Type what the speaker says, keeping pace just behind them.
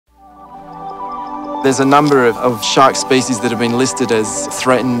There's a number of shark species that have been listed as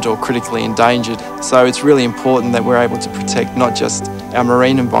threatened or critically endangered, so it's really important that we're able to protect not just our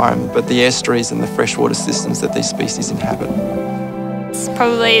marine environment but the estuaries and the freshwater systems that these species inhabit. It's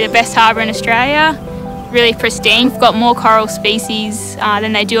probably the best harbour in Australia, really pristine. We've got more coral species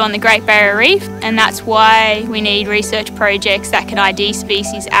than they do on the Great Barrier Reef, and that's why we need research projects that can ID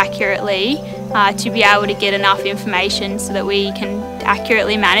species accurately to be able to get enough information so that we can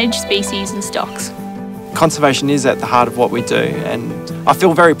accurately manage species and stocks. Conservation is at the heart of what we do, and I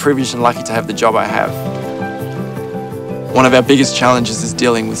feel very privileged and lucky to have the job I have. One of our biggest challenges is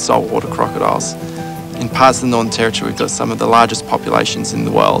dealing with saltwater crocodiles. In parts of the Northern Territory, we've got some of the largest populations in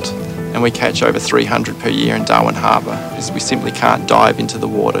the world, and we catch over 300 per year in Darwin Harbour because we simply can't dive into the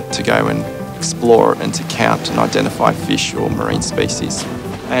water to go and explore it and to count and identify fish or marine species.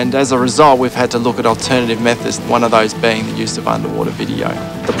 And as a result, we've had to look at alternative methods, one of those being the use of underwater video.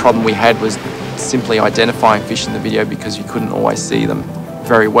 The problem we had was simply identifying fish in the video because you couldn't always see them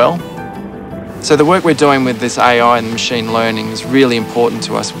very well. So the work we're doing with this AI and machine learning is really important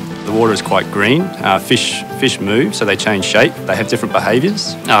to us. The water is quite green. Fish move, so they change shape. They have different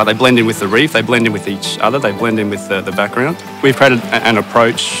behaviours. They blend in with the reef, they blend in with each other, they blend in with the background. We've created an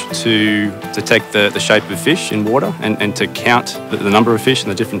approach to detect the shape of fish in water and to count the number of fish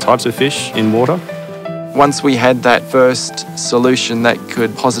and the different types of fish in water. Once we had that first solution that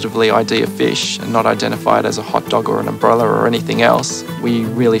could positively ID a fish and not identify it as a hot dog or an umbrella or anything else, we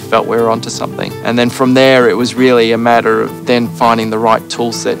really felt we were onto something. And then from there, it was really a matter of then finding the right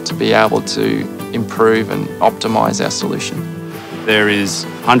tool set to be able to improve and optimise our solution. There is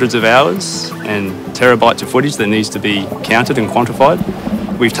hundreds of hours and terabytes of footage that needs to be counted and quantified.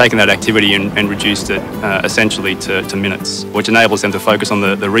 We've taken that activity and reduced it essentially to minutes, which enables them to focus on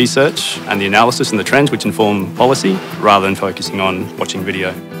the research and the analysis and the trends which inform policy, rather than focusing on watching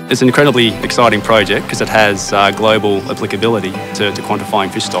video. It's an incredibly exciting project because it has global applicability to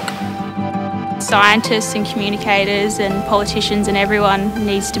quantifying fish stock. Scientists and communicators and politicians and everyone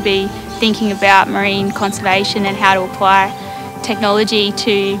needs to be thinking about marine conservation and how to apply technology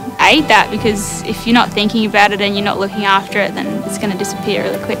to aid that, because if you're not thinking about it and you're not looking after it, then it's going to disappear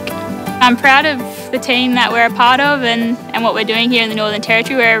really quick. I'm proud of the team that we're a part of and what we're doing here in the Northern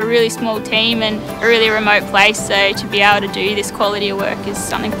Territory. We're a really small team and a really remote place, so to be able to do this quality of work is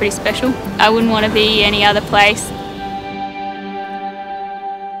something pretty special. I wouldn't want to be any other place.